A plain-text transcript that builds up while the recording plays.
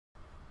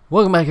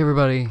Welcome back,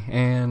 everybody,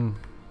 and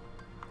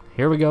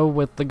here we go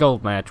with the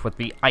gold match with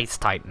the Ice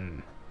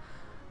Titan.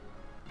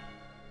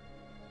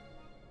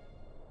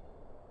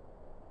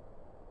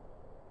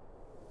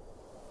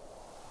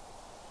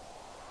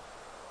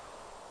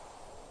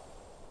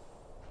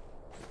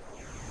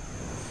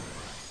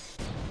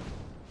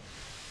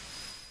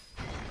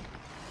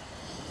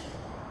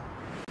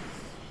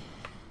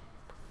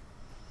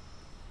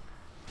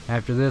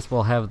 After this,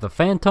 we'll have the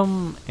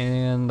Phantom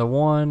and the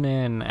one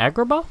in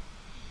Agrabah?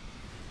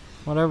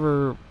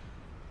 Whatever.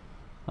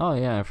 Oh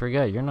yeah, I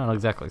forget. You're not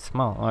exactly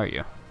small, are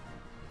you?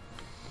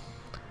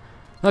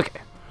 Okay,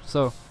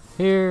 so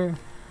here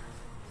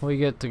we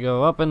get to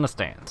go up in the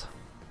stands.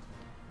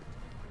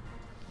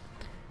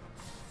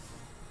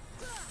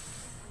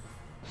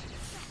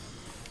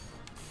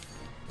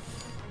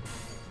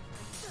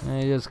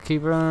 And you just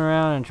keep running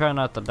around and try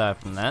not to die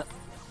from that.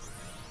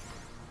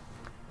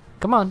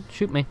 Come on,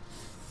 shoot me.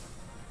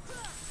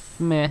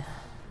 Meh.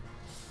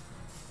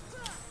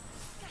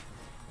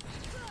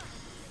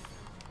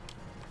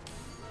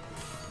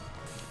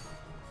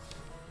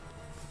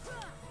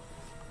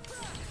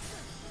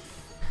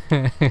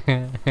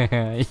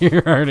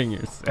 You're hurting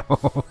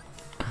yourself.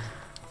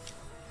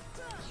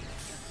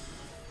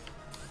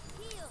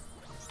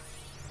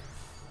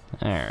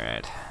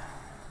 Alright.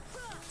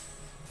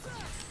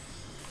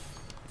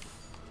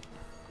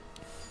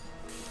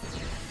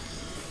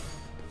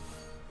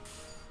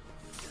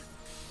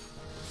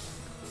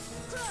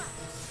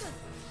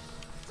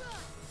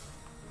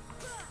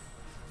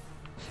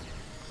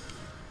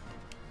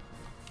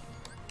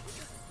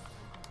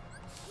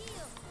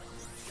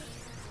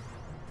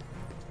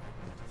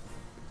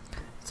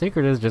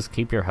 Secret is just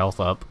keep your health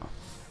up.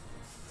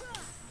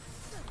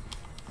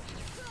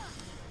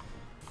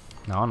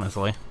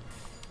 Honestly.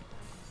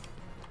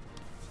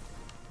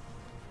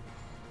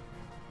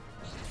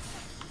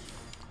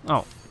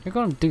 Oh, you're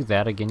gonna do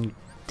that again, you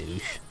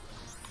douche.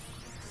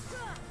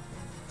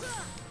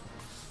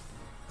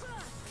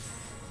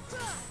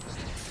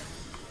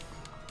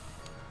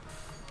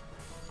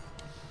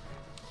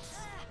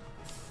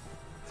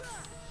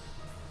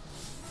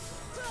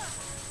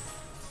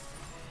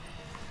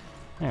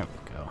 There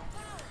we go.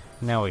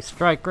 Now we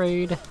strike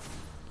raid.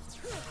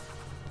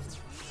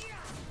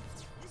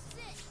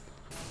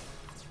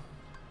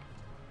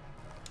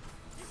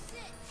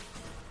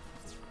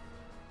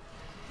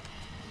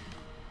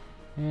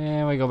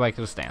 And we go back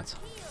to the stance.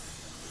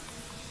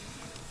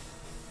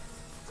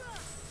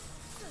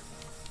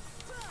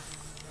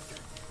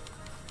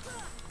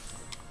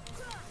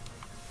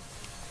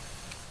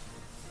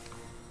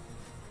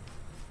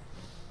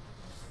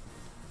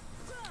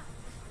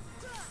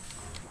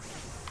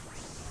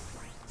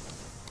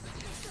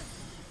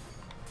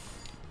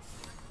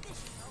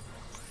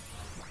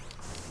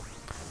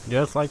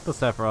 Just like the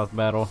Sephiroth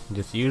battle,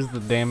 just use the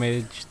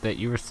damage that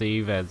you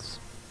receive as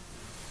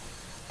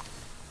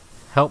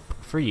help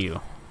for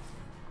you.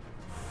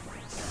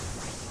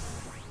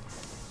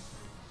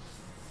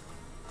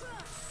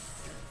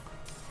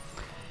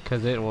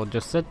 Because it will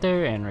just sit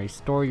there and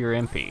restore your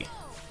MP.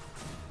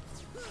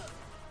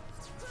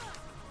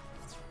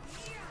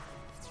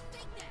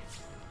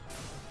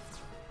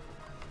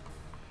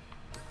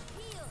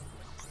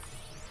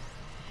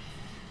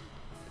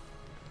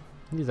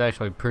 He's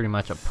actually pretty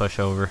much a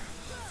pushover.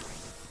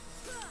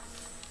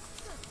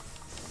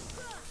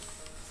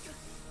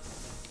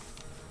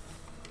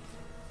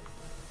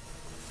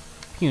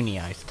 Puny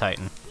Ice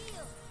Titan.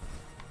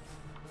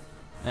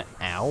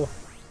 Ow.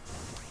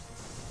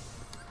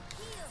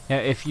 Yeah,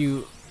 if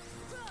you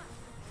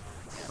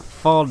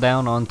fall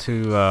down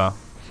onto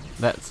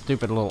that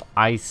stupid little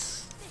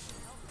ice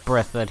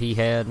breath that he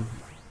had,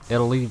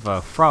 it'll leave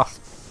a frost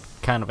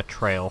kind of a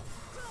trail.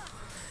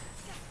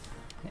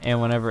 And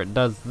whenever it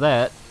does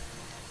that,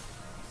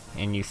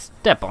 and you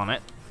step on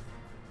it,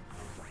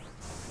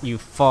 you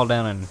fall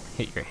down and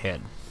hit your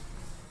head.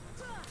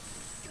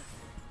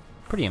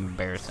 Pretty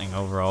embarrassing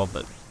overall,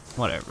 but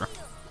whatever.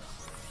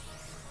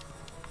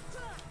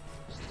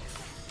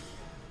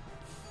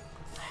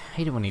 I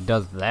hate it when he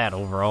does that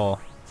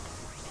overall.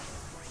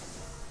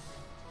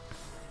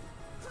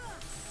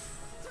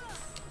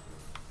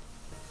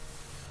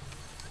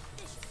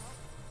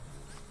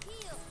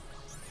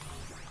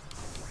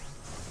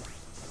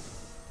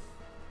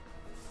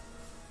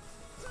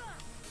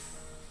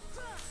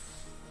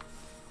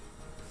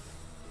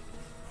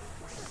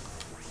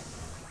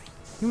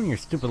 You and your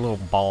stupid little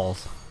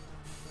balls.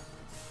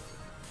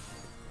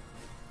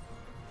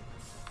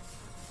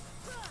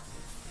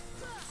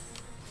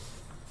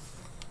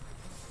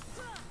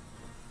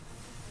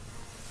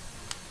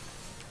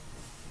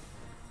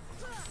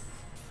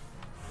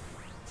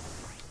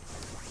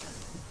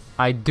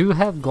 I do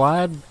have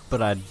glide,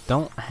 but I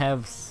don't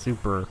have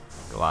super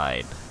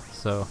glide.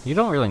 So you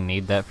don't really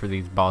need that for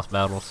these boss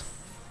battles,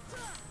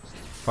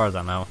 as far as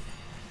I know.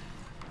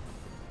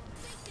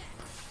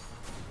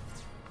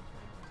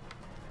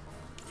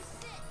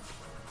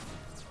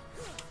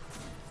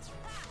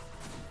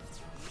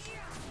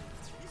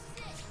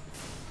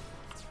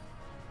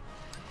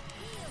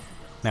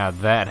 Now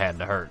that had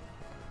to hurt.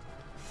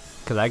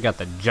 Because I got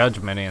the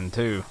judgment in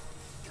too.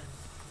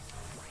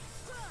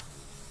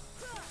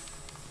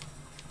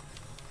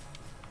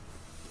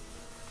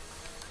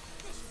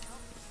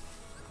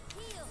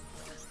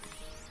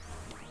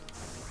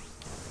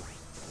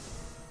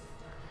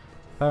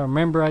 If I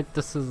remember right,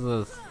 this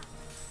is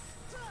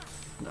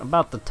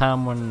about the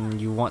time when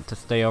you want to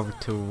stay over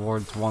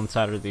towards one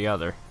side or the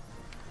other.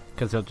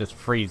 Because he'll just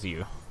freeze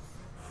you.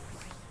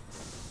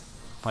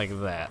 Like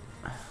that.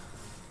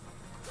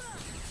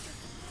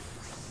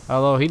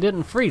 Although he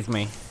didn't freeze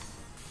me.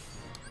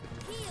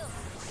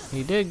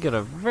 He did get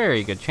a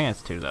very good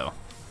chance to, though.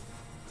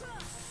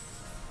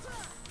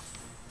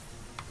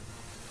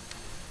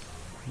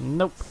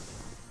 Nope.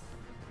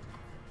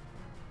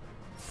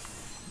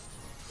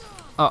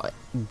 Oh,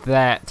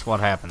 that's what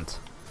happens.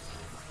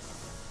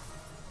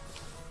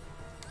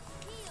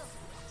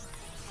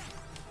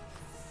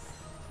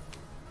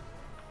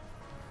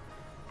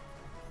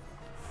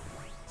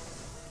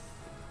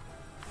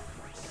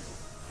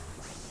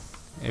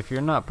 If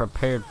you're not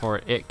prepared for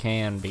it, it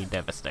can be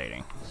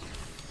devastating.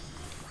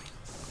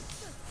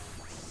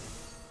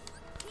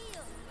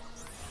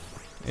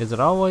 Is it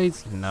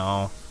always?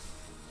 No.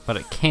 But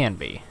it can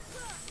be.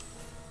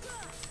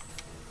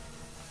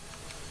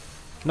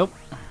 Nope.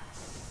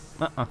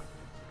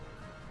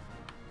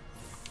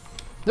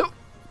 Nope.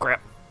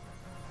 Crap.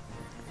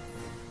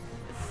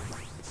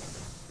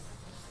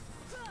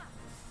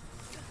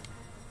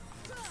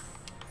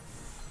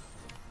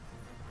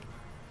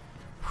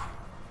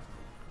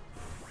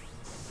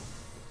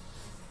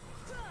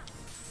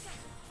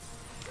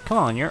 Come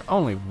on, you're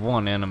only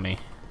one enemy.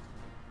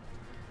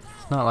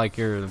 It's not like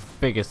you're the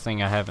biggest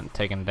thing I haven't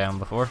taken down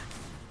before.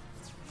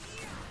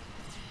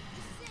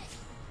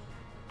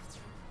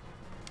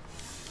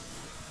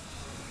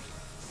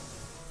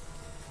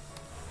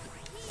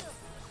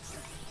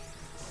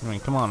 I mean,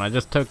 come on, I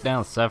just took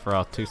down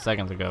Sephiroth 2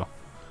 seconds ago.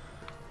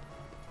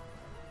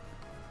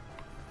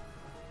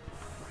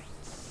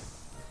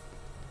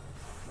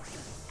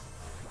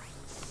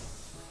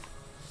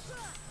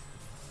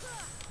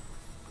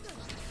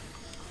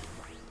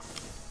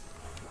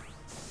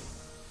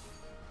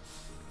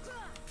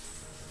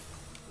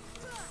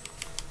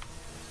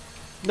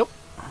 Nope.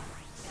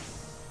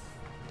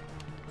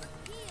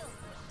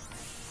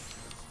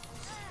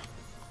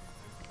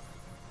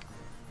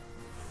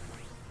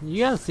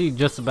 You gotta see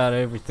just about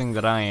everything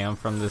that I am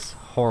from this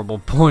horrible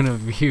point of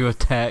view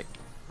attack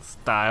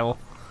style.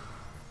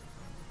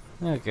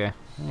 Okay,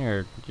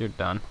 you're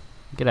done.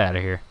 Get out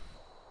of here.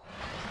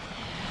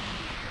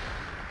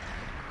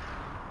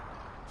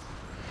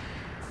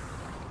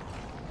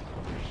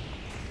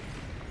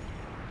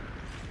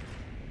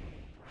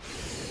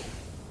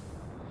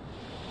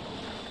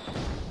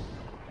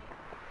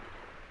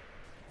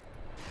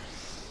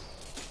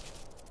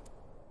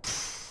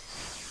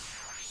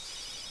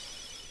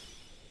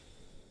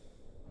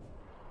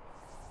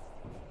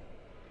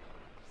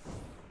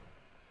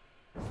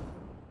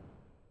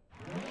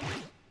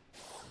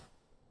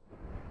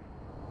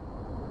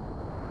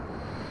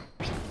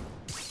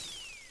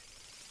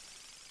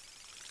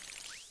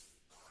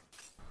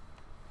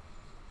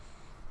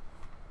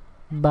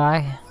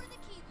 Bye.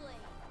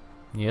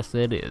 Yes,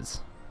 it is.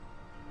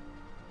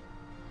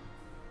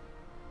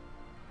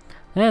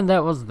 And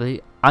that was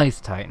the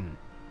Ice Titan.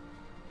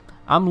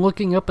 I'm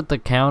looking up at the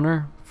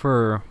counter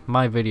for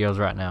my videos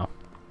right now.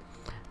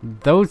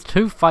 Those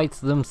two fights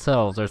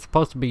themselves are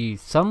supposed to be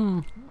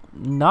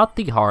not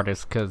the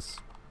hardest, because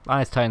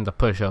Ice Titan's a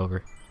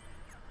pushover.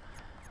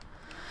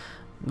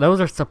 Those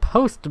are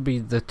supposed to be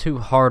the two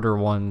harder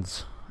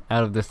ones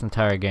out of this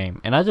entire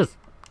game. And I just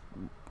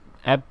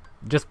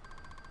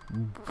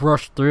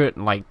rushed through it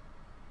in like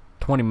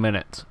 20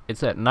 minutes.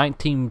 It's at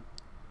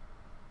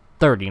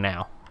 19:30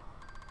 now.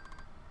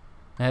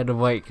 I had to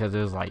wait because it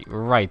was like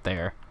right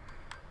there.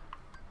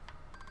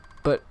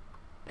 But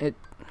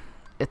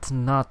it's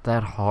not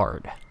that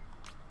hard.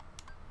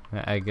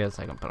 I guess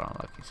I can put on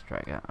Lucky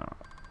Strike. I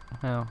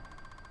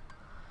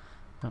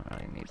don't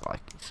really need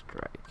Lucky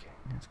Strike.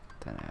 Let's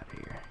get that out of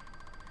here.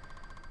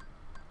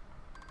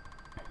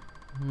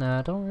 No,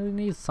 I don't really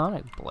need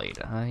Sonic Blade.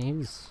 I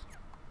use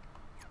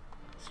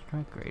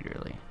Strike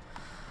regularly.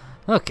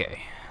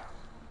 Okay.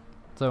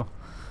 So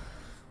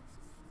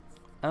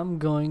I'm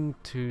going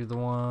to the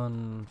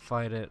one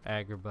fight at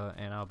Agrabah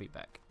and I'll be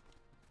back.